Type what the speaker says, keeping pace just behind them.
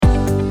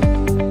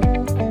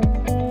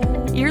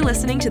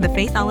listening to the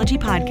Faithology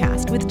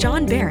Podcast with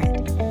John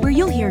Barrett, where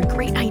you'll hear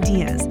great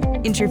ideas,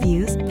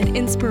 interviews, and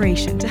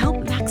inspiration to help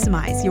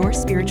maximize your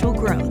spiritual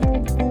growth.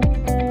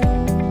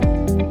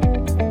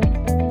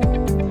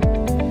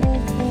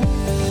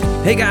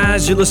 Hey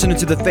guys, you're listening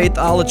to the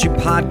Faithology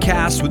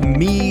Podcast with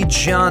me,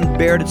 John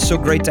Barrett. It's so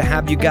great to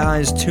have you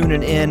guys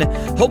tuning in.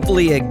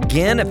 Hopefully,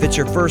 again, if it's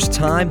your first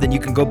time, then you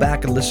can go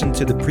back and listen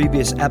to the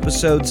previous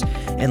episodes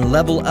and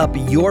level up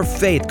your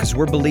faith, because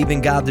we're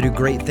believing God to do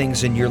great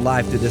things in your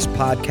life through this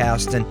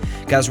podcast. And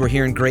guys, we're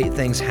hearing great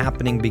things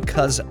happening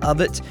because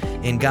of it,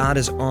 and God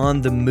is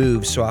on the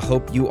move, so I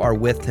hope you are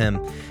with Him.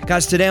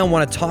 Guys, today I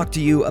want to talk to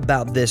you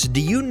about this.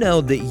 Do you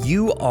know that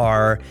you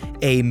are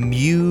a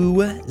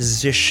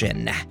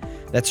musician?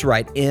 That's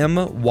right,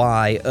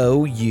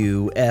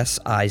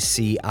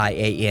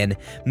 M-Y-O-U-S-I-C-I-A-N,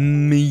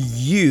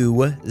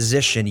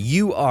 musician.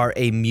 You are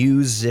a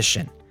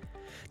musician.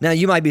 Now,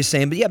 you might be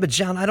saying, but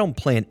John, I don't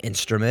play an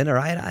instrument, or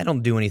I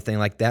don't do anything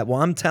like that.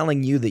 Well, I'm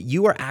telling you that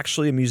you are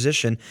actually a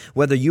musician,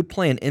 whether you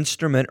play an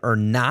instrument or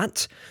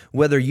not,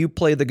 whether you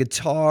play the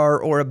guitar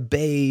or a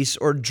bass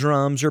or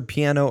drums or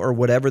piano or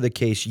whatever the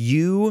case,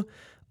 you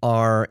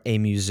are a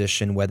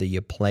musician, whether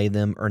you play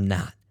them or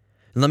not.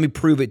 And let me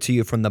prove it to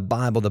you from the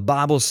Bible. The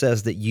Bible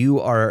says that you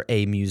are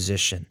a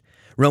musician.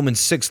 Romans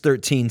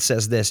 6:13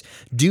 says this,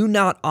 "Do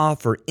not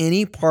offer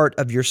any part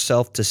of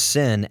yourself to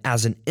sin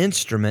as an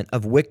instrument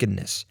of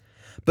wickedness,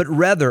 but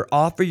rather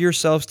offer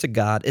yourselves to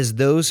God as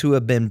those who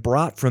have been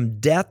brought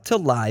from death to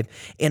life,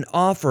 and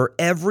offer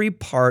every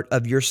part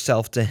of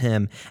yourself to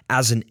Him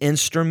as an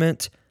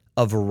instrument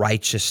of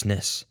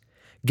righteousness."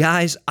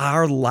 Guys,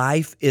 our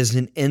life is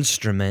an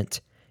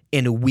instrument,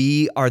 and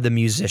we are the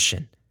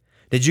musician.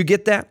 Did you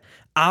get that?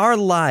 Our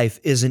life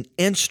is an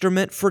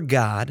instrument for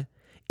God,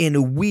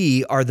 and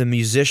we are the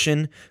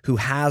musician who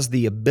has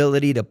the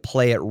ability to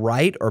play it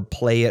right or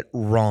play it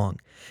wrong.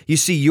 You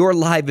see, your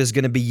life is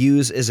going to be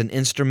used as an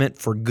instrument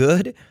for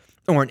good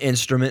or an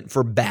instrument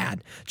for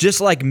bad. Just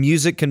like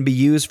music can be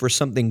used for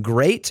something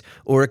great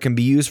or it can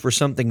be used for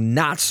something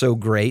not so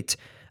great,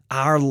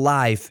 our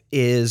life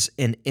is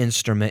an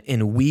instrument,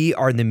 and we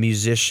are the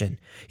musician.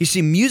 You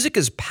see, music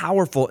is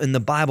powerful in the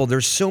Bible.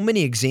 There's so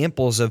many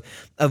examples of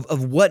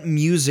what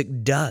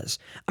music does.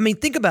 I mean,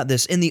 think about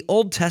this. In the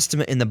Old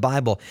Testament in the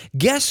Bible,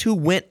 guess who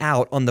went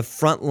out on the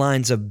front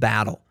lines of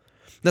battle?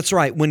 That's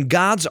right. When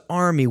God's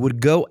army would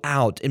go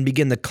out and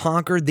begin to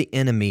conquer the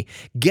enemy,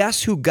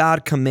 guess who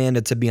God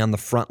commanded to be on the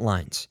front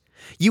lines?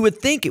 You would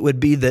think it would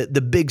be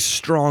the big,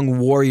 strong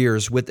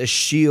warriors with a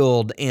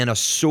shield and a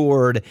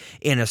sword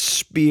and a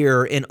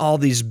spear and all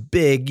these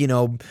big,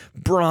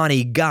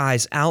 brawny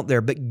guys out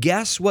there. But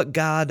guess what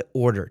God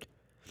ordered?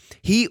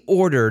 He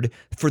ordered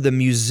for the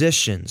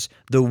musicians,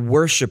 the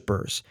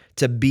worshipers,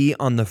 to be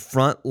on the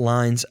front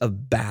lines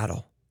of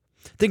battle.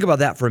 Think about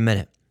that for a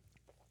minute.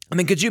 I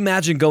mean, could you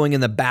imagine going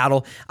in the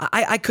battle?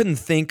 I couldn't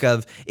think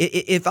of,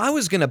 if I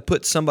was going to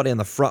put somebody on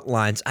the front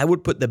lines, I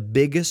would put the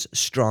biggest,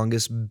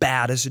 strongest,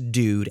 baddest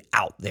dude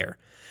out there,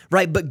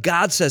 right? But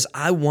God says,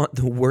 I want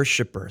the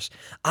worshipers.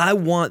 I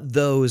want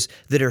those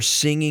that are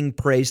singing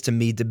praise to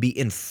me to be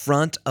in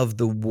front of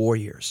the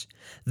warriors.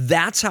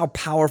 That's how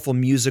powerful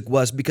music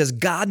was, because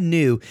God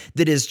knew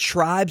that His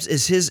tribes,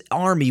 as His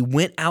army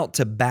went out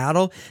to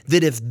battle,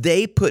 that if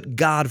they put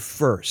God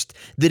first,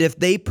 that if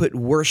they put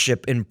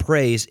worship and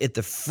praise at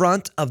the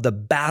front of the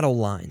battle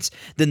lines,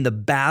 then the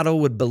battle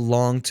would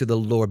belong to the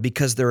Lord,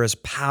 because there is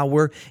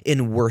power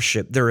in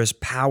worship. There is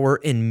power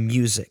in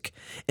music.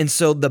 And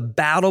so the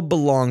battle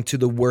belonged to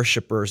the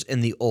worshipers in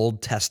the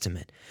Old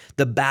Testament.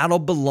 The battle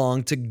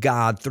belonged to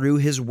God through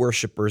His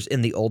worshipers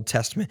in the Old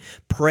Testament.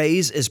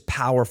 Praise is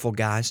powerful,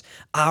 guys.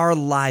 Our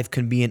life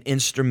can be an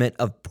instrument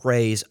of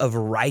praise, of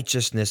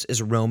righteousness,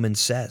 as Romans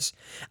says.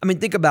 I mean,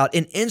 think about it.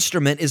 An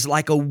instrument is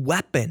like a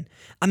weapon.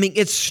 I mean,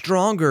 it's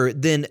stronger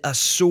than a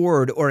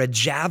sword or a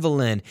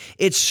javelin.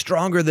 It's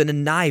stronger than a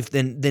knife,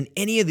 than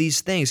any of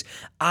these things.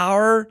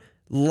 Our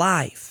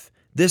life,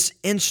 this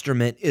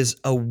instrument, is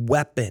a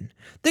weapon.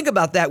 Think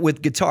about that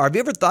with guitar. Have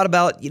you ever thought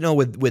about,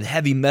 with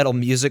heavy metal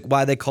music,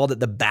 why they called it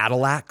the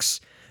battle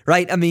axe?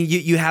 Right? I mean,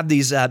 you have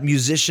these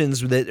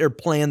musicians that are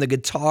playing the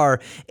guitar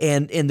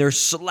and they're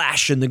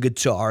slashing the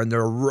guitar and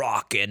they're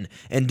rocking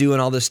and doing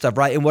all this stuff,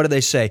 right? And what do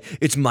they say?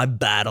 It's my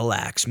battle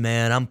axe,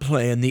 man. I'm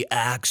playing the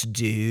axe,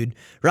 dude.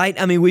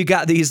 Right? I mean, we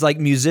got these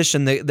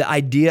musician, the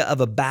idea of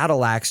a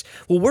battle axe.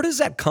 Well, where does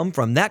that come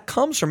from? That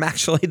comes from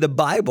actually the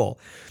Bible,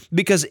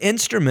 because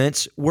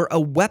instruments were a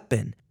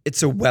weapon.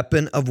 It's a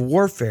weapon of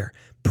warfare.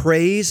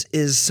 Praise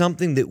is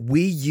something that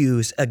we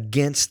use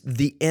against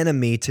the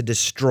enemy to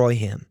destroy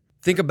him.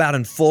 Think about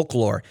in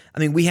folklore. I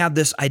mean, we have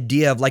this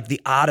idea of like the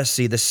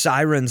Odyssey, the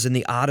sirens in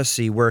the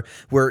Odyssey, where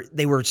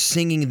they were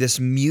singing this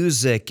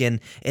music, and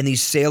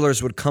these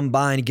sailors would come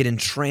by and get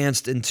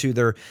entranced into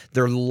their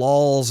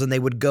lulls, and they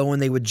would go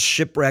and they would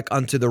shipwreck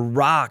onto the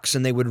rocks,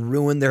 and they would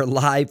ruin their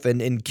life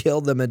and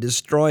kill them and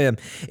destroy them.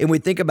 And we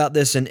think about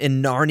this in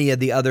Narnia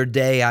the other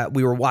day.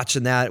 We were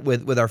watching that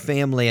with our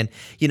family, and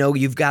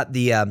you've got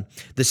the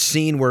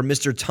scene where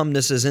Mr.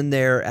 Tumnus is in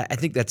there. I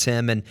think that's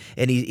him, and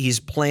he's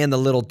playing the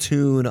little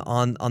tune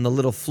on the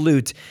little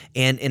flute,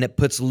 and it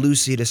puts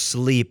Lucy to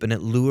sleep, and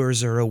it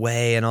lures her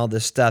away and all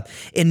this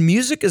stuff. And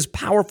music is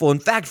powerful. In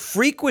fact,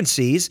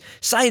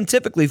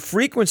 scientifically,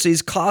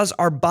 frequencies cause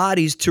our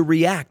bodies to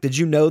react. Did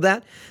you know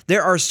that?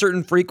 There are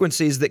certain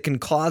frequencies that can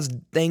cause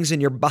things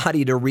in your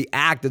body to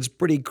react. It's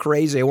pretty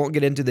crazy. I won't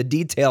get into the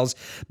details,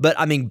 but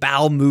I mean,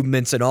 bowel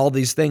movements and all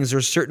these things.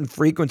 There's certain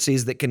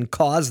frequencies that can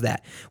cause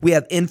that. We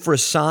have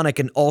infrasonic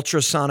and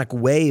ultrasonic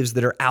waves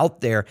that are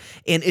out there,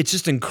 and it's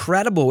just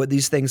incredible what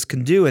these things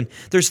can do. And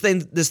there's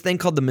this thing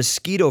called the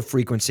mosquito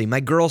frequency.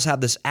 My girls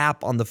have this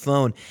app on the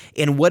phone,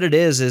 and what it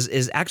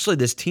is actually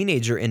this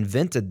teenager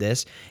invented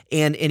this,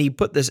 and he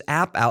put this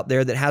app out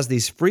there that has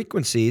these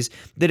frequencies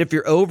that if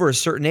you're over a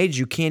certain age,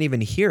 you can't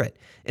even hear it.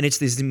 And it's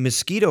these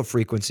mosquito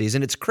frequencies,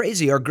 and it's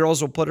crazy. Our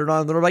girls will put it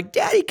on, and they're like,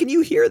 "Daddy, can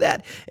you hear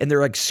that?" And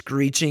they're like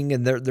screeching,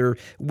 and they're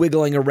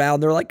wiggling around.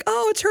 They're like,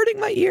 "Oh, it's hurting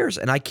my ears,"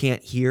 and I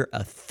can't hear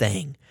a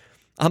thing.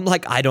 I'm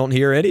like, I don't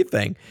hear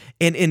anything.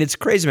 And it's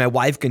crazy. My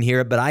wife can hear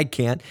it, but I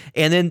can't.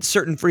 And then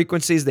certain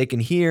frequencies they can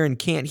hear and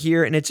can't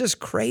hear. And it's just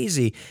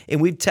crazy.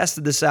 And we've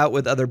tested this out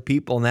with other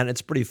people, and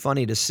it's pretty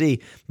funny to see.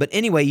 But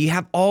anyway, you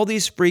have all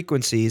these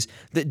frequencies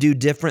that do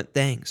different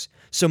things.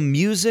 So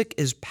music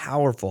is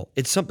powerful.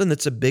 It's something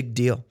that's a big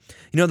deal.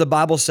 The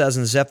Bible says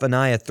in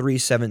Zephaniah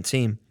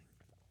 3:17,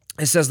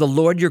 it says, "The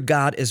Lord your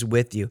God is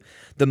with you,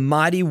 the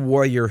mighty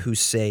warrior who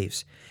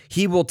saves.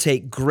 He will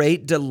take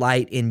great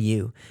delight in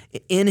you.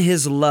 In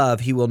his love,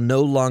 he will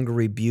no longer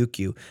rebuke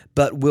you,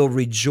 but will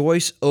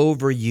rejoice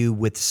over you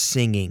with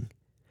singing."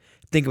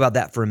 Think about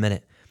that for a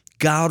minute.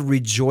 God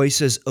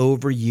rejoices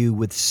over you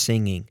with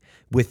singing,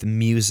 with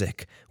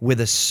music,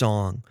 with a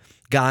song.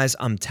 Guys,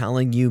 I'm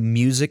telling you,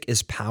 music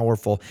is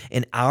powerful,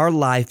 and our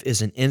life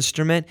is an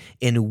instrument,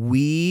 and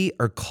we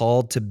are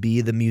called to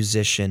be the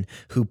musician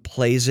who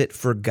plays it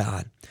for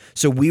God.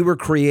 So we were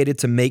created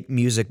to make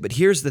music, but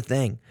here's the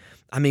thing.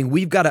 I mean,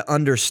 we've got to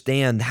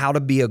understand how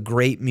to be a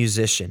great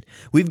musician.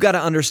 We've got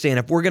to understand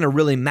if we're going to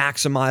really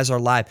maximize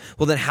our life,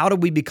 well, then how do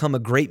we become a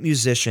great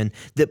musician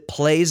that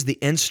plays the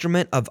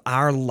instrument of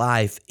our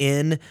life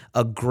in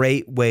a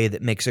great way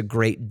that makes a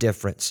great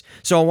difference?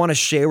 So I want to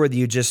share with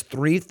you just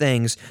 3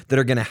 things that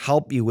are going to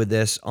help you with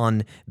this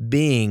on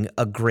being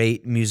a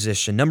great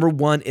musician. Number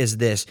 1 is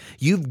this: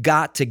 you've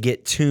got to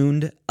get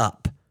tuned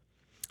up.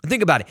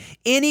 Think about it.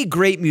 Any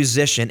great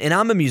musician, and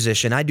I'm a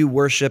musician, I do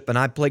worship and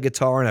I play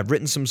guitar and I've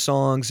written some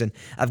songs and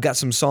I've got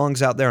some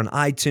songs out there on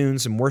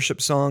iTunes, some worship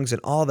songs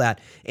and all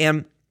that.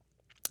 And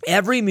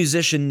every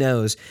musician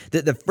knows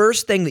that the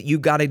first thing that you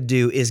got to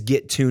do is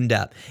get tuned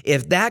up.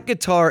 If that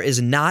guitar is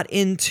not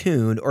in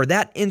tune or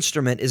that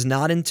instrument is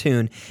not in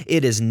tune,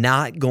 it is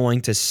not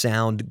going to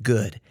sound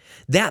good.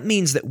 That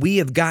means that we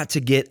have got to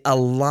get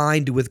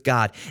aligned with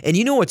God. And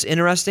you know what's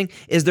interesting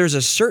is there's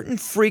a certain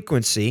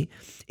frequency,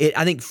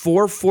 I think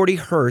 440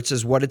 hertz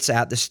is what it's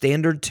at, the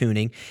standard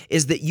tuning,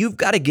 is that you've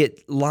got to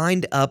get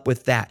lined up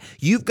with that.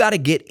 You've got to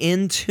get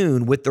in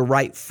tune with the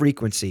right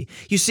frequency.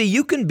 You see,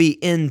 you can be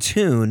in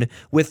tune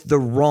with the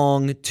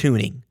wrong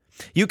tuning.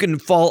 You can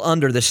fall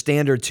under the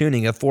standard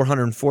tuning of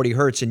 440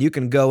 hertz, and you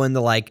can go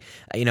into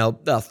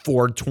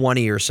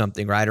 420 or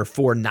something, right? Or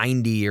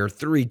 490 or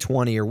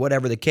 320 or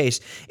whatever the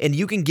case, and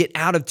you can get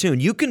out of tune.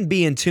 You can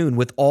be in tune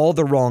with all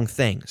the wrong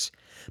things.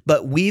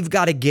 But we've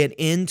got to get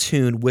in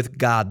tune with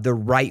God, the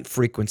right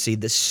frequency,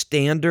 the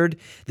standard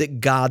that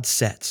God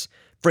sets.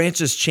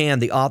 Francis Chan,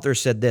 the author,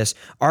 said this: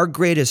 "Our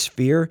greatest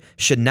fear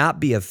should not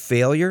be of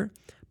failure,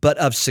 but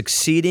of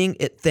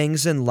succeeding at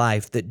things in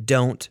life that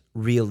don't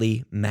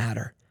really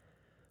matter."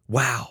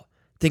 Wow,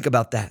 think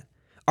about that.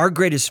 Our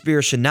greatest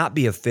fear should not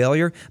be of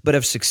failure, but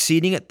of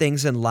succeeding at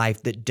things in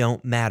life that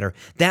don't matter.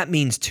 That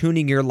means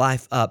tuning your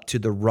life up to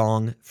the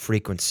wrong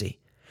frequency.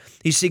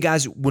 You see,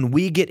 guys, when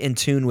we get in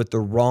tune with the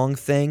wrong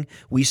thing,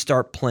 we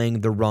start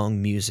playing the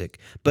wrong music.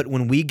 But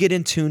when we get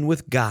in tune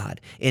with God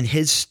and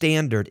His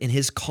standard and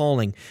His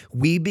calling,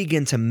 we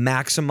begin to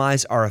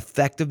maximize our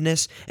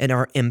effectiveness and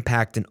our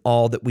impact in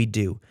all that we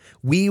do.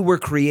 We were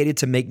created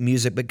to make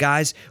music, but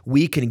guys,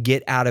 we can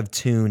get out of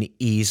tune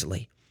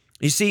easily.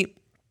 You see,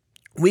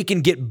 we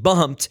can get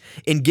bumped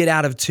and get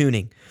out of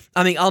tuning.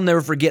 I mean, I'll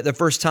never forget the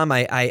first time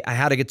I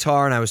had a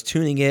guitar and I was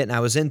tuning it and I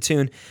was in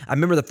tune. I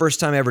remember the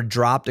first time I ever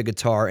dropped a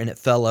guitar and it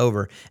fell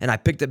over, and I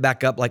picked it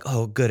back up like,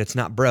 oh, good, it's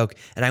not broke.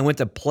 And I went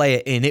to play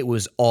it and it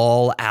was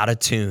all out of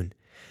tune.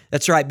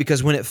 That's right,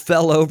 because when it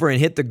fell over and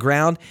hit the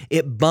ground,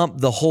 it bumped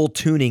the whole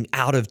tuning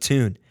out of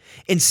tune.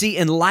 And see,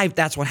 in life,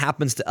 that's what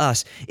happens to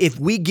us. If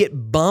we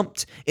get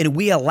bumped and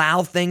we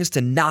allow things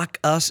to knock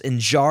us and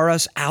jar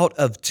us out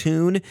of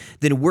tune,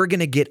 then we're going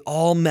to get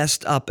all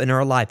messed up in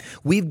our life.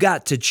 We've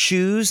got to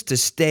choose to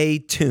stay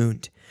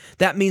tuned.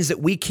 That means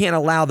that we can't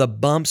allow the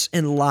bumps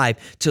in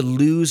life to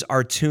lose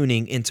our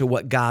tuning into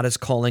what God is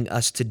calling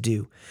us to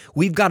do.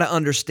 We've got to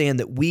understand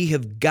that we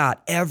have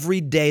got,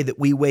 every day that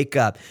we wake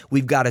up,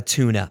 we've got to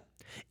tune up.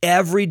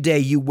 Every day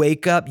you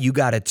wake up, you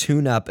got to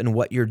tune up in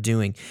what you're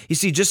doing. You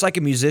see, just like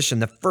a musician,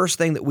 the first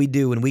thing that we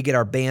do when we get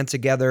our band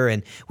together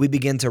and we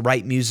begin to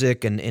write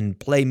music and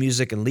play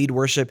music and lead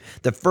worship,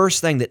 the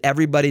first thing that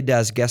everybody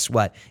does, guess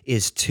what,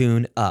 is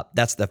tune up.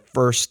 That's the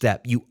first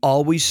step. You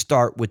always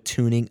start with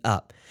tuning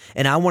up.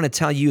 And I want to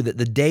tell you that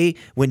the day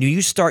when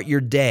you start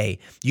your day,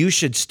 you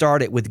should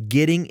start it with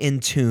getting in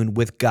tune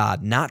with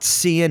God, not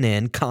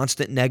CNN,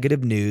 constant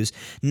negative news,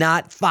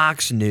 not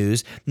Fox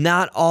News,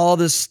 not all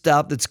this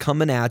stuff that's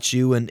coming at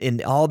you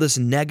and all this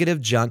negative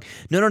junk.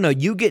 No.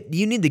 You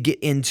need to get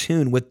in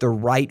tune with the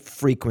right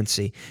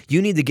frequency.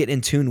 You need to get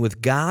in tune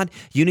with God.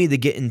 You need to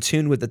get in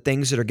tune with the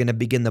things that are going to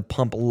begin to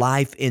pump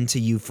life into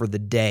you for the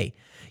day.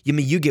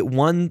 You get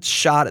one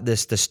shot at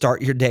this to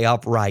start your day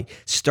off right.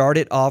 Start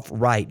it off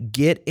right.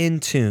 Get in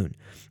tune.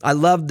 I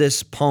love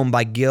this poem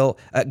by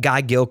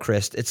Guy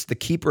Gilchrist. It's The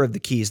Keeper of the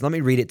Keys. Let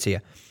me read it to you.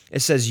 It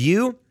says,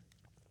 "You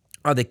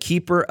are the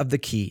keeper of the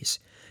keys.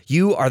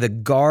 You are the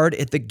guard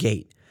at the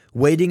gate.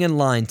 Waiting in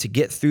line to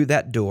get through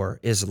that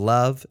door is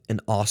love and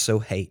also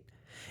hate.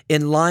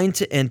 In line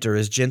to enter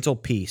is gentle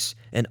peace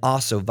and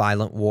also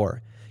violent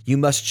war. You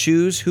must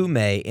choose who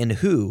may and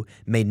who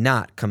may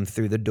not come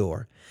through the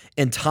door.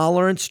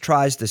 Intolerance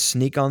tries to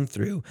sneak on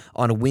through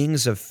on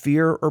wings of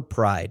fear or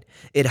pride.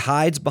 It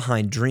hides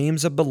behind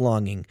dreams of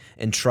belonging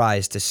and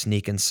tries to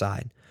sneak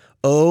inside.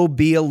 Oh,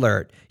 be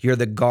alert. You're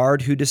the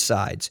guard who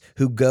decides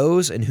who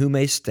goes and who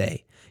may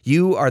stay.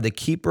 You are the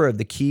keeper of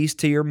the keys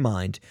to your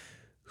mind.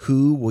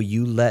 Who will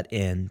you let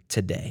in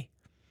today?"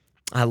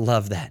 I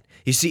love that.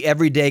 You see,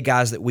 every day,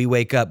 guys, that we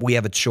wake up, we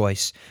have a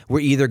choice.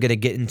 We're either going to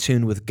get in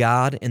tune with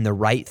God and the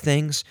right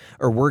things,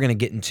 or we're going to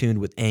get in tune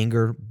with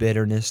anger,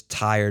 bitterness,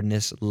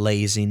 tiredness,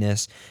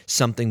 laziness,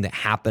 something that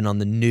happened on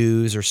the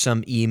news, or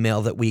some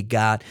email that we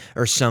got,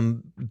 or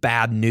some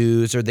bad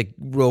news, or they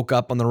woke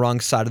up on the wrong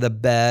side of the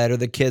bed, or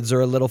the kids are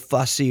a little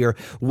fussy, or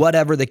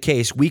whatever the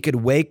case. We could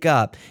wake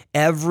up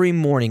every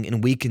morning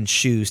and we can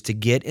choose to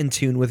get in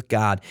tune with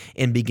God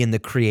and begin to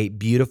create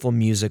beautiful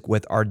music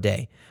with our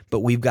day. But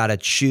we've got to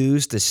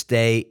choose to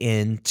stay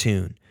in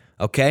tune.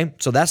 Okay?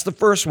 So that's the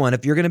first one.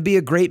 If you're going to be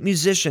a great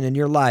musician in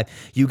your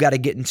life, you got to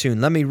get in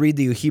tune. Let me read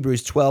to you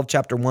Hebrews 12,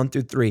 chapter 1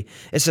 through 3.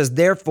 It says,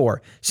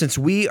 "Therefore, since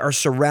we are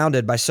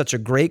surrounded by such a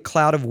great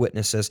cloud of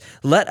witnesses,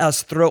 let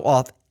us throw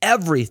off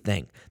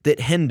everything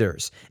that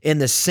hinders and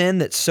the sin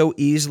that so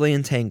easily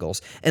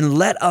entangles, and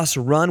let us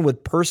run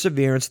with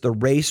perseverance the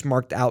race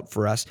marked out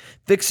for us,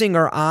 fixing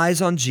our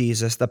eyes on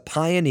Jesus, the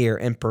pioneer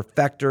and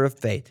perfecter of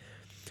faith.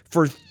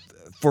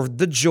 For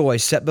the joy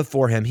set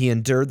before him, he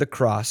endured the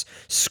cross,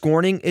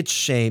 scorning its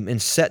shame,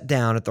 and sat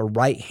down at the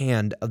right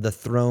hand of the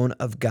throne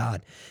of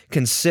God.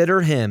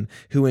 Consider him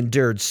who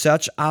endured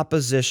such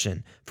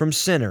opposition from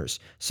sinners,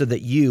 so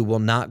that you will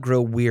not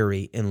grow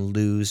weary and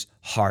lose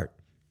heart."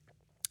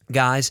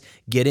 Guys,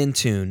 get in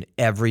tune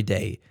every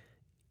day.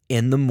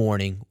 In the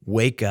morning,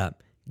 wake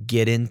up,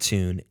 get in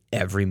tune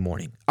every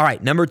morning. All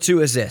right, number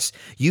 2 is this.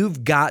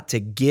 You've got to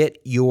get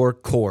your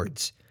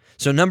chords.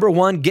 So number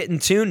 1, get in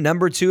tune.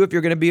 Number 2, if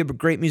you're going to be a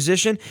great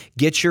musician,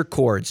 get your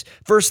chords.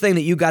 First thing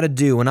that you got to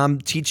do when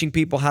I'm teaching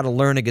people how to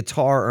learn a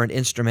guitar or an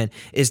instrument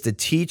is to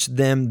teach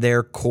them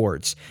their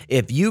chords.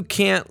 If you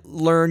can't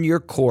learn your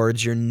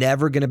chords, you're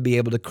never going to be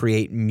able to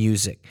create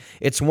music.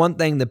 It's one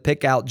thing to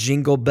pick out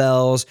Jingle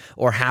Bells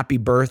or Happy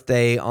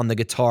Birthday on the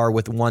guitar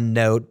with one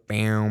note.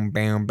 Bam,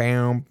 bam,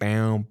 bam,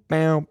 bam,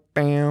 bam.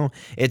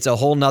 It's a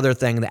whole nother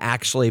thing to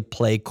actually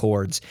play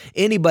chords.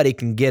 Anybody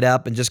can get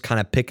up and just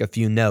kind of pick a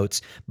few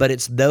notes, but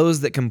it's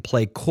those that can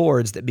play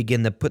chords that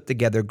begin to put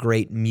together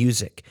great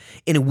music.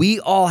 And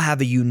we all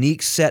have a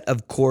unique set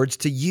of chords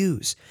to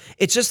use.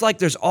 It's just like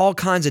there's all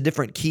kinds of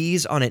different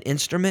keys on an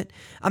instrument.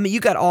 I mean, you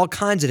got all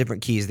kinds of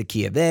different keys, the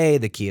key of A,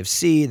 the key of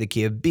C, the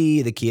key of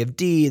B, the key of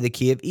D, the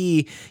key of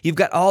E. You've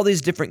got all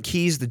these different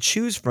keys to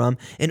choose from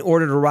in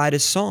order to write a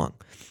song.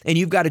 And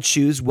you've got to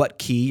choose what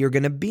key you're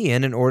going to be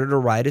in order to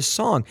write a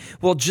song.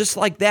 Well, just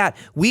like that,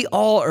 we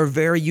all are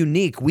very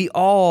unique.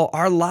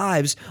 Our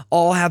lives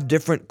all have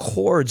different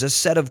chords, a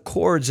set of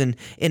chords in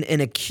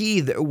a key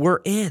that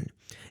we're in.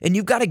 And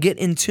you've got to get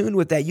in tune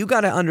with that. You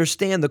got to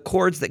understand the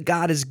chords that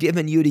God has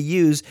given you to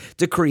use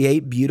to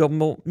create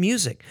beautiful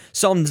music.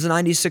 Psalms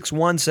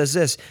 96:1 says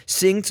this,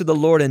 "Sing to the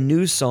Lord a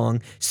new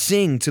song,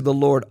 sing to the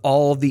Lord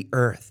all the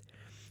earth."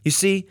 You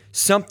see,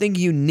 something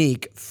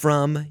unique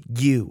from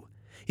you.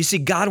 You see,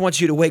 God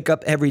wants you to wake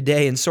up every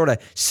day and sort of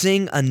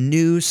sing a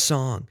new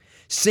song.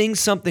 Sing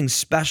something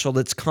special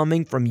that's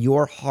coming from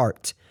your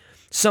heart.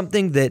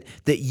 Something that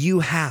you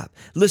have.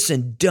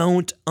 Listen,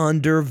 don't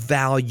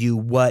undervalue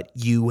what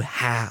you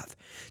have.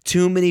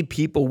 Too many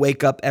people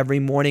wake up every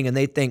morning and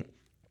they think,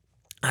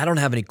 I don't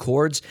have any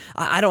chords.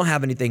 I don't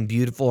have anything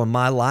beautiful in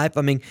my life.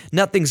 I mean,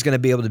 nothing's going to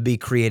be able to be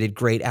created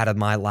great out of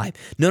my life.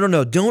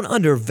 No. Don't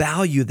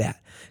undervalue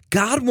that.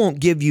 God won't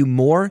give you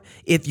more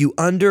if you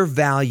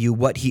undervalue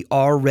what He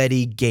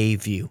already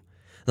gave you.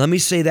 Let me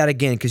say that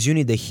again because you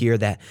need to hear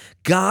that.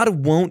 God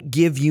won't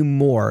give you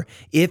more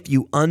if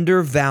you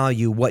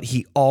undervalue what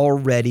He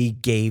already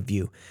gave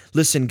you.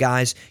 Listen,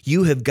 guys,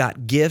 you have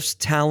got gifts,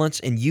 talents,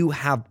 and you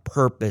have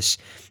purpose.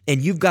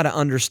 And you've got to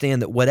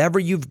understand that whatever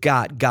you've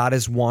got, God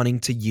is wanting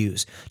to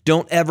use.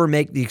 Don't ever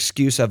make the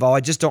excuse of,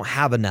 I just don't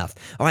have enough.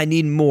 Or I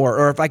need more.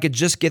 Or if I could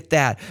just get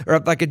that. Or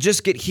if I could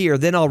just get here,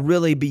 then I'll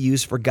really be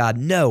used for God.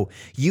 No,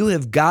 you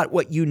have got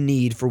what you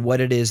need for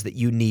what it is that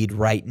you need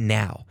right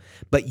now.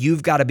 But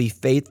you've got to be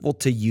faithful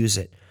to use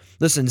it.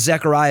 Listen,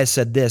 Zechariah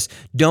said this,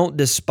 don't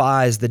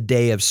despise the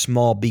day of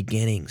small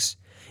beginnings.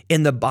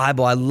 In the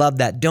Bible, I love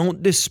that.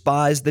 Don't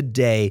despise the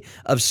day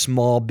of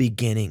small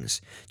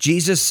beginnings.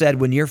 Jesus said,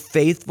 when you're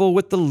faithful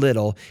with the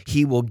little,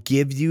 He will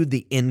give you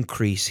the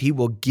increase. He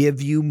will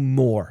give you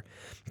more.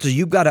 So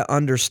you've got to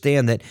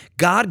understand that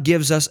God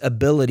gives us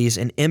abilities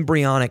in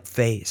embryonic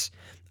phase.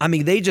 I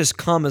mean, they just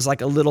come as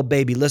like a little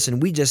baby. Listen,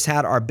 we just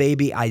had our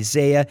baby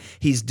Isaiah.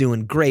 He's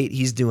doing great.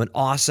 He's doing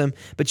awesome.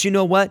 But you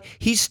know what?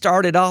 He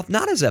started off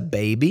not as a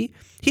baby.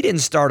 He didn't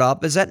start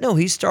off as that. No,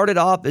 he started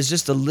off as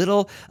just a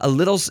little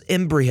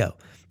embryo,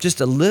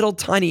 just a little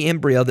tiny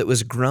embryo that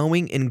was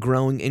growing and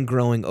growing and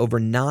growing over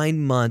 9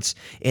 months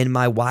in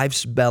my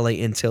wife's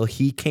belly until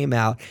he came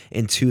out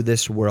into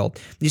this world.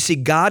 You see,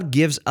 God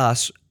gives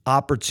us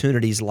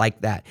opportunities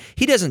like that.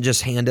 He doesn't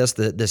just hand us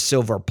the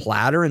silver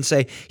platter and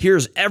say,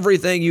 here's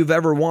everything you've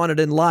ever wanted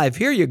in life.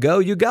 Here you go.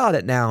 You got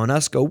it now. And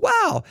us go,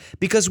 wow,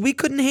 because we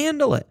couldn't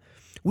handle it.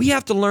 We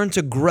have to learn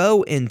to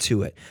grow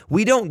into it.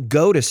 We don't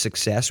go to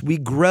success. We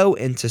grow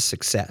into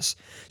success.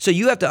 So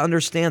you have to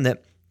understand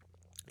that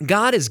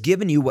God has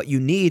given you what you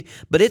need,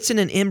 but it's in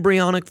an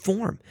embryonic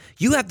form.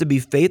 You have to be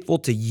faithful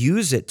to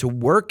use it, to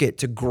work it,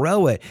 to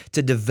grow it,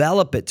 to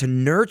develop it, to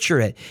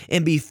nurture it,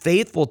 and be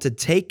faithful to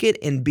take it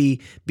and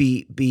be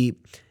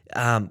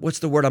what's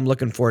the word I'm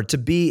looking for? To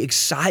be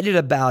excited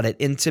about it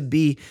and to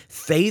be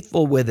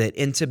faithful with it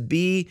and to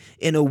be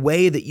in a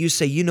way that you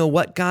say, you know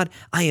what, God,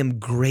 I am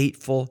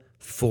grateful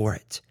for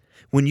it.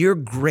 When you're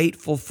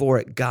grateful for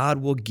it,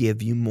 God will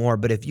give you more.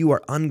 But if you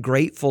are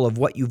ungrateful of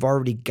what you've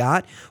already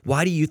got,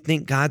 why do you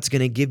think God's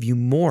going to give you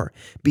more?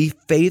 Be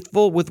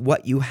faithful with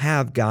what you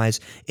have, guys,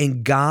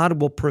 and God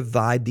will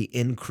provide the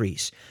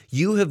increase.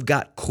 You have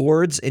got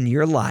chords in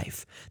your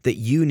life that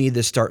you need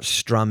to start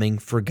strumming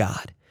for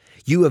God.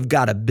 You have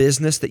got a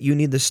business that you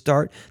need to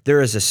start.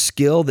 There is a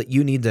skill that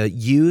you need to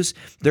use.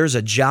 There's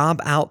a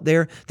job out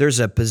there. There's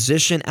a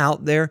position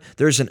out there.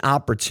 There's an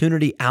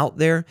opportunity out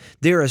there.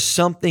 There is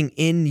something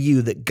in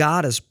you that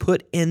God has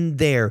put in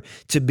there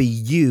to be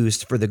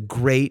used for the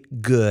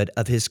great good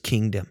of His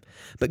kingdom.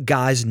 But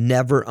guys,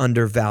 never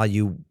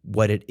undervalue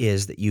what it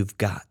is that you've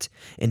got.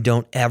 And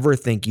don't ever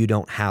think you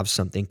don't have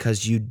something,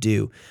 because you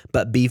do.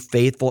 But be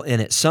faithful in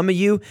it. Some of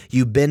you,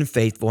 you've been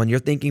faithful and you're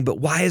thinking, but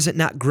why is it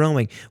not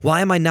growing?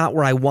 Why am I not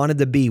where I wanted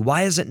to be?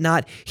 Why is it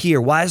not here?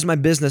 Why is my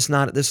business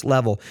not at this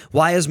level?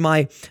 Why is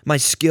my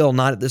skill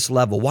not at this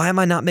level? Why am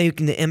I not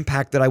making the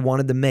impact that I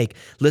wanted to make?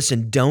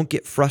 Listen, don't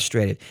get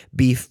frustrated.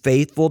 Be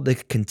faithful to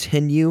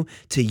continue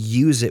to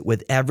use it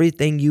with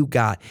everything you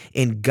got,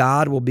 and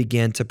God will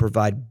begin to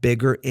provide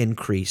bigger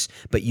increase.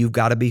 But you've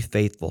got to be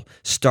faithful.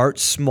 Start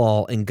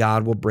small and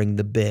God will bring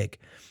the big.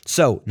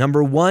 So,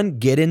 number 1,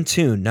 get in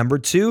tune. Number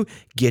 2,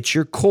 get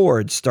your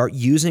chords. Start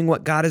using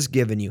what God has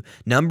given you.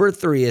 Number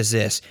 3 is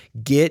this: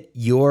 get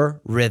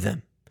your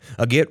rhythm.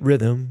 Get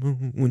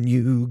rhythm when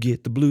you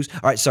get the blues.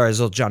 All right, sorry, it's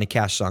a little Johnny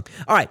Cash song.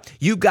 All right,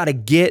 you've got to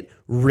get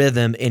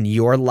rhythm in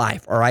your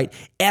life, all right?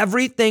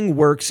 Everything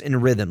works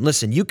in rhythm.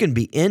 Listen, you can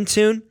be in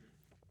tune,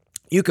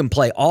 you can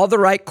play all the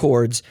right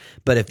chords,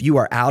 but if you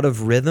are out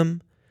of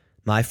rhythm,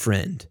 my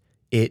friend,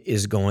 it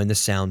is going to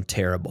sound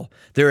terrible.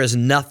 There is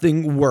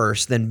nothing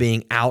worse than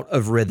being out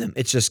of rhythm.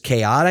 It's just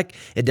chaotic.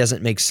 It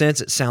doesn't make sense.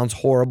 It sounds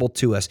horrible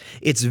to us.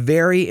 It's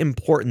very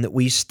important that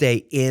we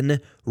stay in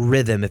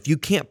rhythm. If you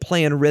can't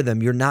play in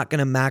rhythm, you're not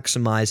going to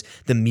maximize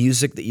the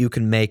music that you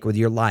can make with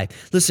your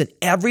life. Listen,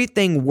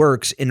 everything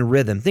works in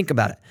rhythm. Think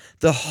about it.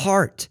 The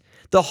heart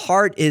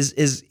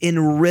is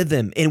in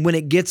rhythm. And when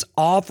it gets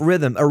off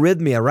rhythm,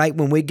 arrhythmia, right?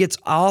 When it gets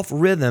off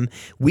rhythm,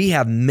 we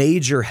have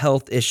major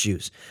health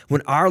issues.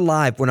 When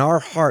our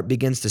heart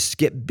begins to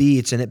skip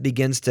beats and it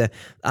begins to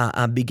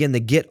begin to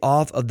get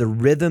off of the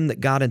rhythm that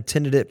God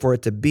intended it for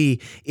it to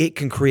be, it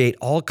can create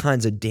all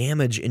kinds of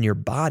damage in your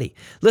body.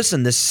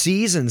 Listen, the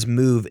seasons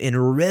move in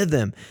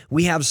rhythm.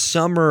 We have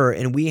summer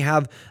and we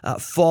have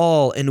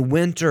fall and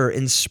winter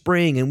and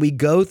spring, and we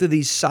go through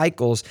these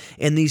cycles,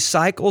 and these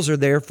cycles are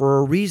there for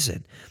a reason.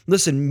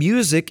 Listen,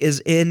 music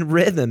is in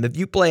rhythm. If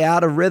you play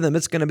out of rhythm,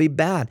 it's going to be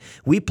bad.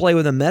 We play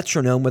with a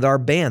metronome with our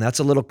band. That's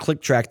a little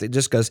click track that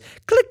just goes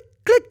click,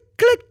 click,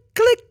 click,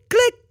 click,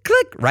 click,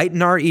 click. music right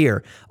in our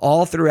ear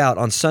all throughout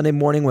on Sunday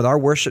morning with our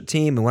worship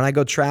team. And when I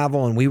go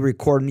travel and we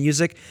record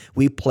music,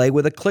 we play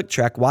with a click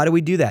track. Why do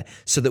we do that?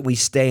 So that we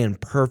stay in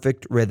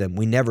perfect rhythm.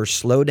 We never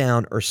slow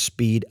down or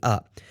speed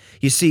up.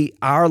 You see,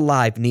 our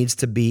life needs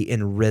to be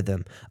in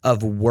rhythm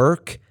of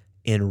work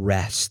and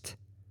rest.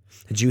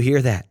 Did you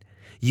hear that?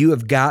 You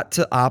have got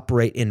to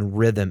operate in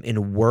rhythm,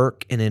 in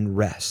work and in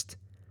rest.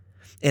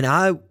 And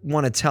I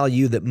want to tell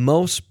you that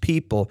most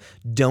people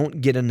don't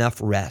get enough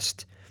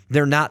rest.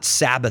 They're not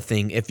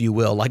Sabbathing, if you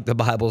will, like the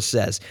Bible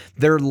says.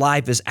 Their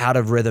life is out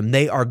of rhythm.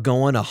 They are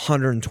going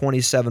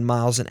 127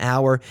 miles an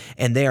hour,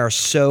 and they are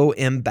so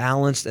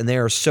imbalanced, and they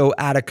are so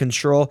out of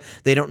control.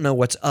 They don't know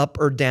what's up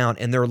or down,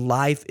 and their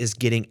life is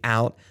getting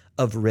out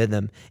of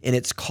rhythm, and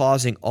it's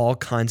causing all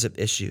kinds of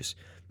issues.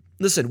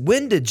 Listen,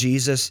 when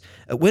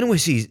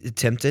was he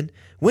tempted?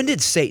 When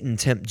did Satan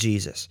tempt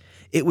Jesus?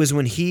 It was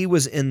when he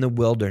was in the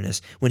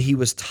wilderness, when he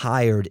was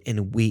tired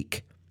and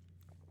weak.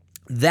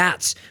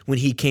 That's when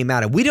he came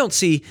out. And we don't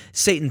see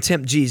Satan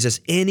tempt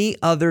Jesus any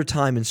other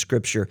time in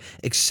Scripture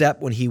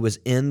except when he was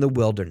in the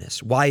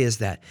wilderness. Why is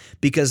that?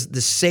 Because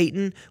the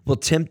Satan will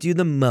tempt you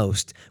the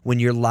most when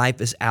your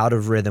life is out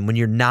of rhythm, when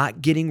you're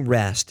not getting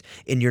rest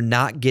and you're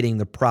not getting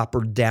the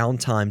proper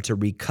downtime to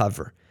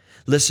recover.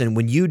 Listen,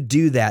 when you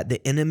do that,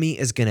 the enemy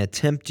is going to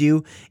tempt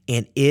you,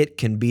 and it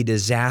can be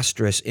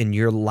disastrous in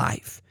your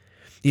life.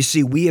 You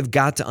see, we have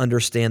got to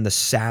understand the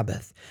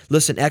Sabbath.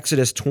 Listen,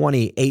 Exodus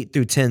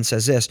 20:8-10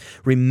 says this,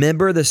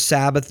 "Remember the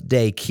Sabbath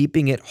day,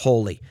 keeping it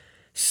holy.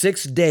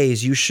 6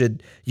 days you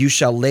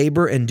shall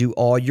labor and do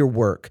all your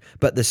work,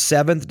 but the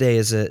seventh day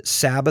is a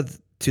Sabbath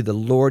to the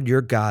Lord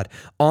your God.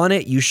 On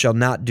it you shall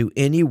not do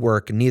any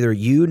work, neither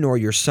you nor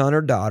your son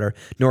or daughter,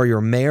 nor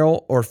your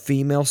male or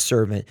female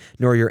servant,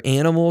 nor your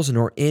animals,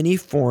 nor any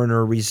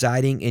foreigner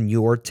residing in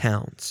your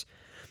towns."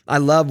 I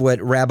love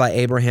what Rabbi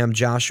Abraham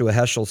Joshua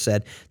Heschel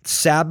said.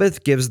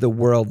 Sabbath gives the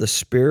world the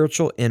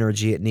spiritual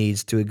energy it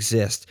needs to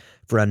exist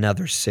for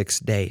another 6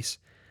 days.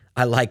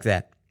 I like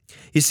that.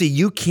 You see,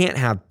 you can't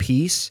have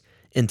peace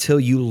until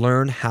you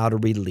learn how to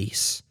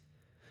release.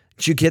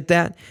 Did you get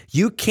that?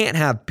 You can't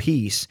have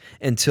peace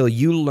until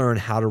you learn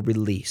how to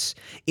release.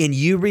 And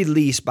you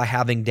release by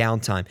having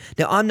downtime.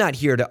 Now, I'm not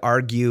here to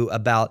argue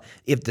about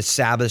if the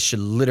Sabbath should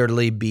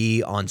literally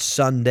be on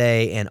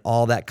Sunday and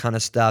all that kind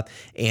of stuff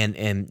and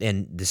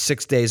the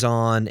 6 days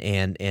on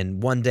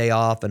and 1 day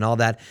off and all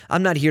that.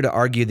 I'm not here to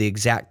argue the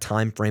exact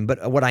time frame,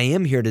 but what I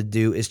am here to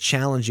do is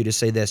challenge you to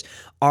say this.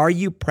 Are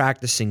you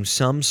practicing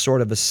some sort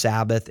of a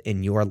Sabbath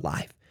in your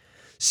life?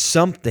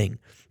 Something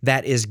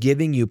that is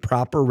giving you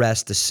proper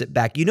rest to sit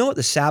back. You know what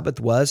the Sabbath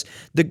was?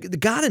 The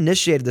God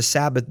initiated the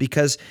Sabbath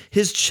because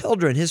his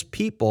children, his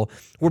people,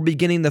 were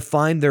beginning to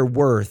find their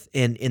worth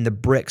in the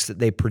bricks that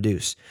they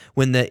produce.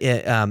 When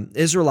the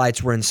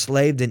Israelites were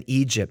enslaved in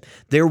Egypt,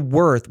 their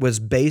worth was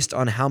based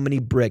on how many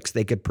bricks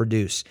they could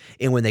produce.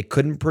 And when they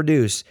couldn't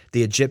produce,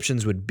 the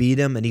Egyptians would beat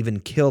them and even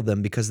kill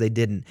them because they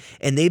didn't.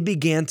 And they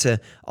began to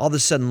all of a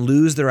sudden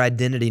lose their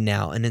identity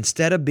now. And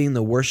instead of being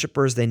the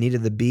worshipers they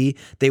needed to be,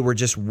 they were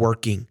just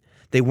working.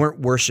 They weren't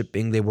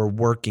worshiping, they were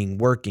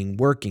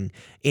working.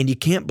 And you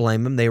can't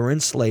blame them. They were in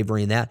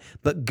slavery and that.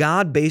 But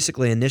God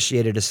basically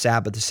initiated a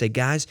Sabbath to say,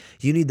 guys,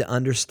 you need to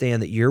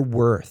understand that your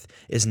worth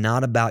is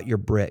not about your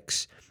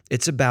bricks.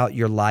 It's about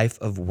your life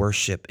of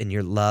worship and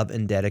your love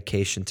and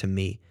dedication to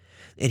me.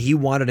 And he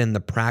wanted them to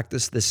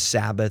practice the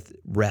Sabbath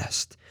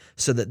rest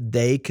so that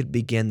they could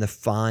begin to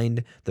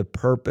find the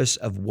purpose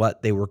of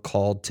what they were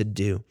called to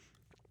do.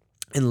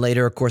 And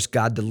later, of course,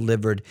 God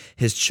delivered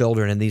his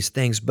children and these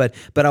things. But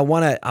I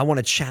want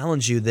to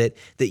challenge you that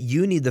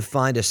you need to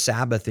find a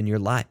Sabbath in your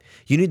life.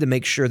 You need to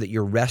make sure that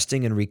you're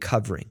resting and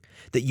recovering,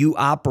 that you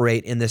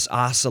operate in this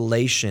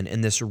oscillation, in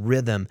this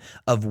rhythm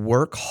of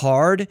work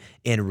hard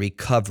and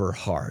recover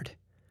hard.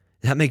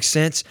 That makes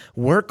sense?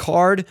 Work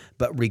hard,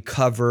 but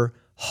recover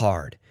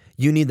hard.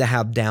 You need to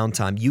have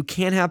downtime. You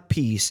can't have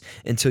peace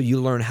until you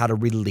learn how to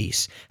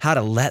release, how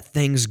to let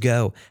things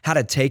go, how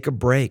to take a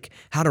break,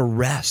 how to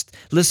rest.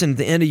 Listen, at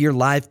the end of your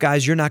life,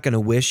 guys, you're not going to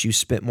wish you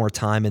spent more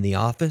time in the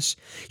office.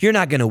 You're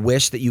not going to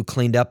wish that you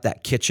cleaned up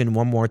that kitchen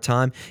one more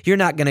time. You're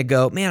not going to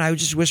go, man, I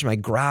just wish my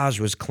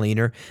garage was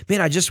cleaner. Man,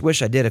 I just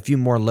wish I did a few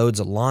more loads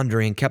of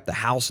laundry and kept the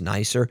house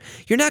nicer.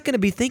 You're not going to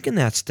be thinking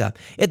that stuff.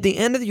 At the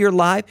end of your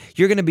life,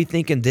 you're going to be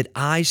thinking, did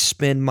I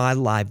spend my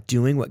life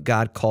doing what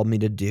God called me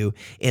to do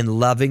and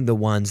loving the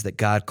ones that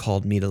God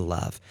called me to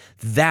love?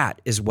 That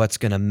is what's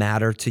going to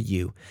matter to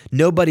you.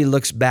 Nobody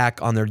looks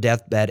back on their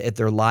deathbed at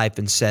their life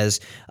and says,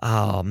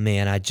 oh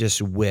man, I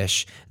just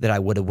wish that I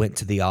would have went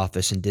to the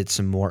office and did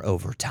some more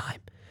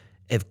overtime.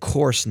 Of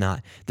course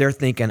not. They're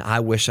thinking,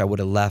 I wish I would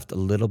have left a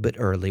little bit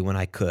early when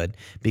I could,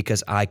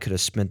 because I could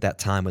have spent that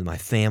time with my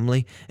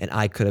family and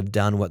I could have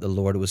done what the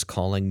Lord was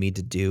calling me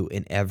to do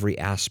in every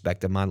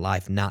aspect of my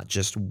life, not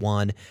just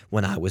one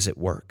when I was at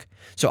work.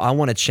 So I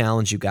want to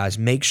challenge you guys,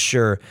 make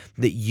sure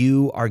that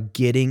you are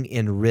getting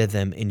in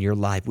rhythm in your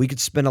life. We could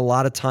spend a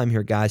lot of time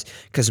here, guys,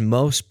 because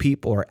most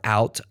people are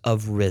out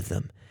of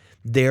rhythm.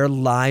 Their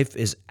life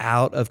is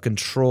out of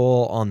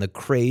control on the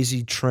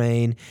crazy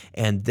train,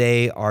 and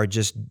they are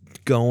just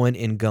going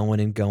and going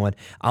and going.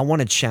 I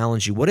want to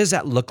challenge you. What does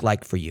that look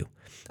like for you?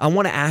 I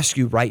want to ask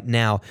you right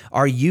now,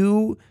 are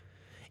you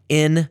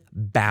in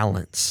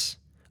balance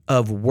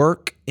of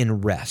work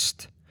and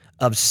rest,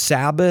 of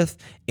Sabbath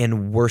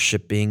and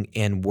worshiping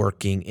and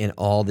working and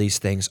all these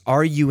things?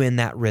 Are you in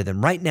that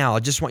rhythm? Right now, I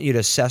just want you to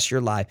assess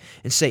your life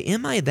and say,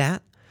 am I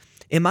that?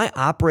 Am I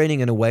operating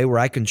in a way where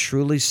I can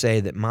truly say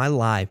that my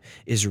life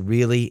is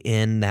really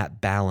in that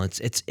balance?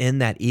 It's in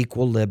that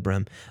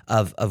equilibrium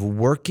of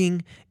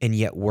working and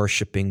yet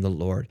worshiping the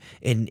Lord,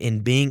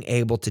 and being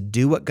able to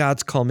do what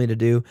God's called me to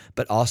do,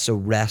 but also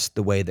rest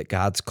the way that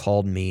God's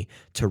called me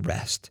to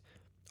rest.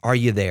 Are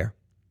you there?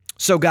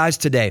 So guys,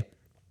 today,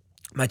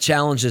 my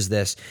challenge is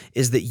this,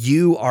 is that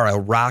you are a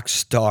rock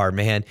star,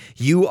 man.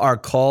 You are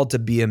called to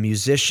be a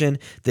musician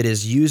that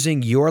is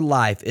using your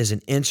life as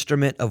an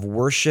instrument of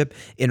worship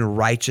and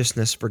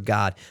righteousness for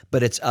God.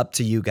 But it's up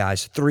to you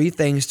guys. 3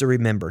 things to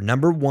remember.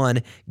 Number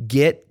 1,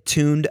 get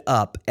tuned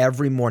up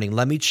every morning.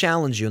 Let me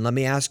challenge you and let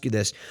me ask you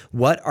this.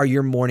 What are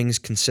your mornings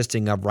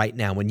consisting of right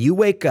now? When you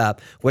wake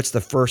up, what's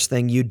the first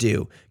thing you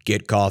do?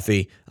 Get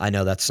coffee. I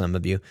know that's some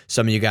of you.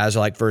 Some of you guys are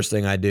like, first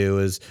thing I do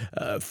is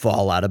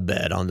fall out of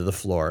bed onto the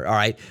floor. All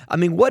right. I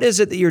mean, what is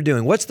it that you're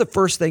doing? What's the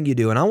first thing you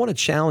do? And I want to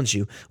challenge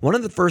you. One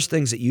of the first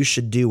things that you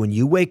should do when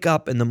you wake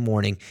up in the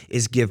morning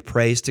is give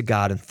praise to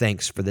God and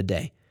thanks for the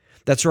day.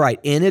 That's right.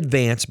 In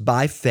advance,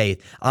 by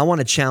faith, I want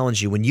to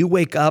challenge you. When you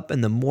wake up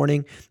in the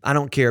morning, I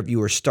don't care if you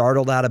were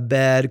startled out of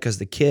bed because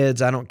the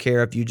kids, I don't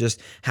care if you just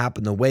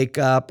happen to wake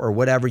up or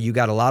whatever. You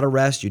got a lot of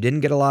rest. You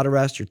didn't get a lot of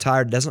rest. You're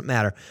tired. It doesn't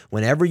matter.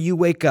 Whenever you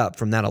wake up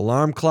from that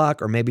alarm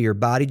clock or maybe your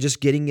body just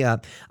getting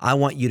up, I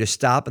want you to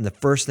stop. And the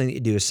first thing that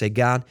you do is say,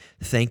 God,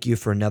 thank you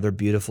for another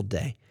beautiful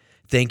day.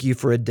 Thank you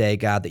for a day,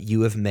 God, that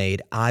you have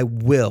made. I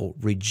will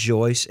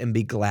rejoice and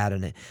be glad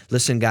in it.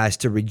 Listen, guys,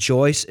 to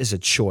rejoice is a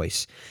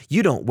choice.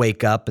 You don't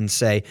wake up and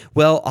say,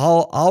 well,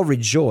 I'll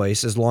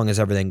rejoice as long as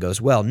everything goes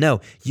well.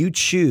 No, you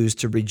choose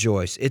to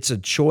rejoice. It's a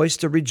choice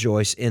to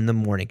rejoice in the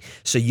morning.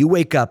 So you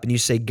wake up and you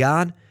say,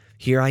 God,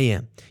 here I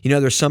am. You know,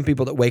 there's some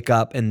people that wake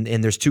up and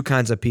there's 2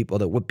 kinds of people.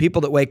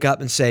 People that wake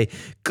up and say,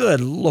 good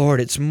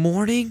Lord, it's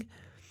morning.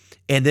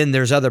 And then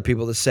there's other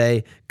people that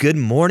say, good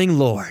morning,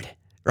 Lord.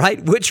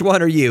 Right? Which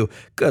one are you?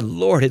 Good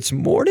Lord, it's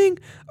morning,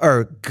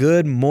 or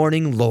good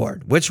morning,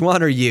 Lord? Which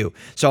one are you?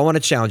 So I want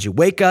to challenge you.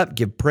 Wake up,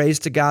 give praise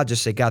to God.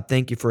 Just say, God,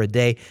 thank you for a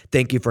day.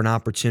 Thank you for an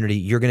opportunity.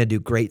 You're going to do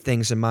great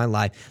things in my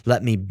life.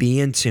 Let me be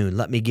in tune.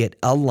 Let me get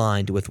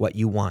aligned with what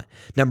you want.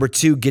 Number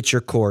 2, get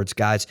your chords,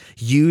 guys.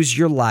 Use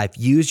your life.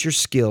 Use your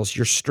skills,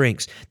 your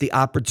strengths, the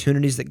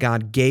opportunities that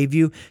God gave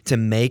you to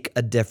make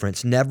a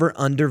difference. Never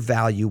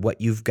undervalue what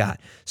you've got.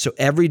 So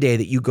every day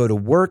that you go to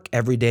work,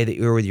 every day that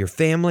you're with your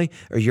family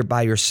or you're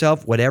by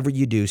yourself, whatever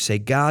you do, say,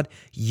 God,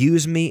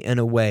 use me in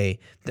a way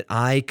that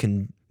I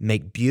can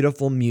make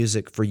beautiful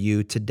music for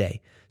you today.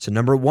 So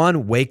number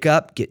 1, wake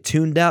up, get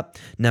tuned up.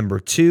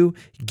 Number 2,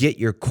 get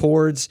your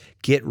chords,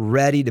 get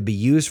ready to be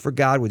used for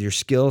God with your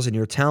skills and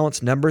your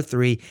talents. Number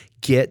 3,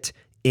 get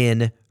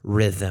in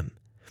rhythm.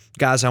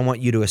 Guys, I want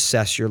you to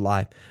assess your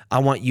life. I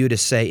want you to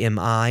say, am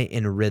I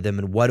in rhythm,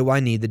 and what do I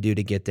need to do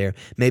to get there?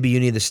 Maybe you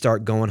need to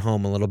start going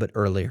home a little bit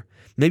earlier.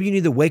 Maybe you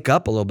need to wake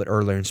up a little bit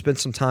earlier and spend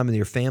some time with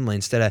your family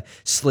instead of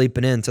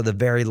sleeping in to the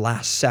very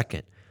last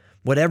second.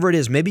 Whatever it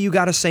is, maybe you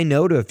got to say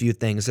no to a few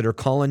things that are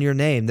calling your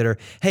name, that are,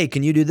 hey,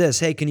 can you do this?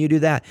 Hey, can you do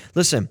that?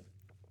 Listen,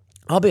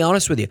 I'll be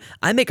honest with you.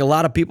 I make a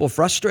lot of people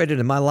frustrated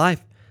in my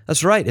life.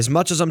 That's right. As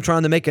much as I'm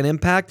trying to make an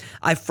impact,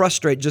 I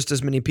frustrate just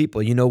as many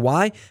people. You know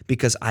why?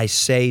 Because I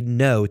say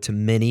no to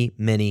many,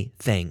 many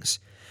things.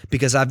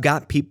 Because I've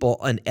got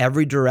people in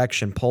every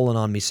direction pulling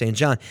on me saying,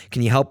 John,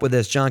 can you help with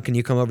this? John, can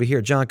you come over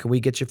here? John, can we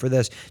get you for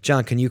this?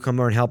 John, can you come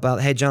over and help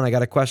out? Hey, John, I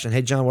got a question.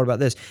 Hey, John, what about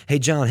this? Hey,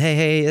 John,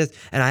 hey.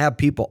 And I have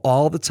people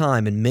all the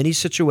time in many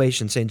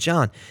situations saying,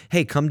 John,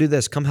 hey, come do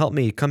this. Come help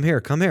me. Come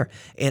here.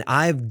 And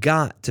I've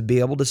got to be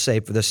able to say,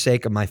 for the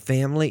sake of my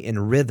family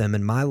and rhythm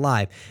in my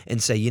life,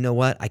 and say, you know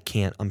what? I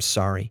can't. I'm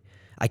sorry.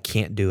 I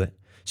can't do it.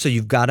 So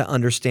you've got to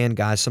understand,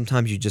 guys,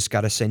 sometimes you just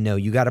got to say no.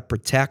 You got to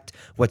protect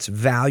what's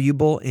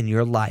valuable in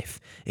your life,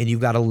 and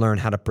you've got to learn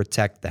how to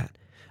protect that.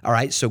 All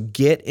right, so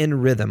get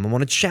in rhythm. I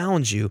want to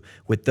challenge you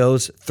with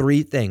those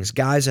 3 things,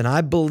 guys, and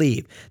I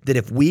believe that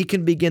if we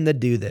can begin to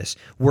do this,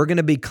 we're going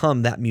to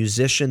become that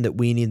musician that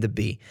we need to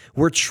be.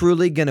 We're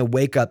truly going to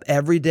wake up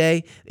every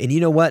day, and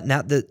you know what?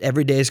 Not that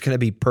every day is going to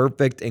be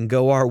perfect and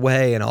go our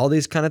way and all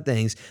these kind of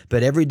things,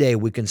 but every day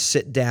we can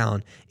sit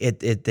down at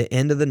the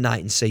end of the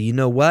night and say, you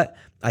know what?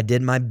 I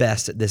did my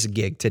best at this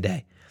gig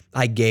today.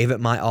 I gave it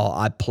my all.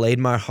 I played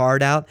my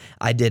heart out.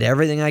 I did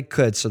everything I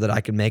could so that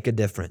I could make a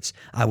difference.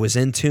 I was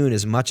in tune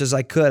as much as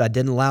I could. I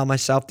didn't allow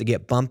myself to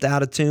get bumped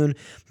out of tune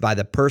by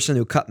the person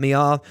who cut me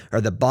off,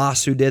 or the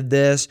boss who did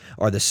this,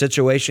 or the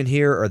situation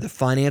here, or the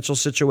financial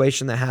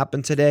situation that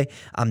happened today.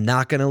 I'm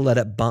not going to let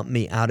it bump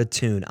me out of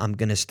tune. I'm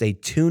going to stay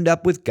tuned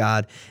up with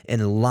God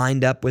and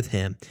lined up with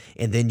Him.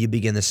 And then you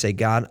begin to say,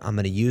 God, I'm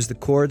going to use the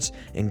chords.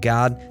 And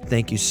God,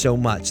 thank you so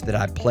much that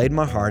I played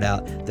my heart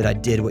out, that I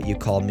did what you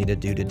called me to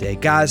do today.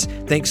 Guys,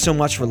 thanks so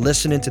much for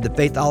listening to the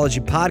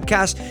Faithology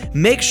Podcast.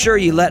 Make sure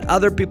you let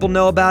other people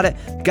know about it.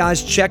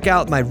 Guys, check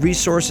out my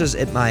resources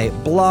at my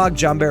blog,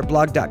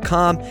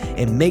 johnbarrettblog.com,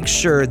 and make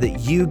sure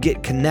that you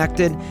get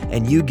connected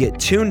and you get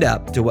tuned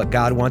up to what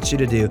God wants you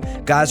to do.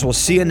 Guys, we'll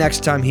see you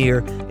next time here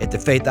at the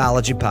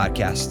Faithology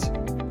Podcast.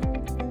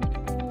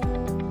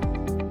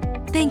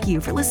 Thank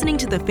you for listening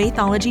to the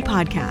Faithology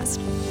Podcast.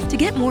 To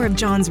get more of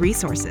John's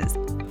resources,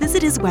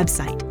 visit his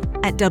website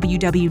at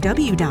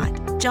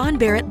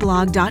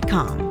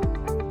www.johnbarrettblog.com.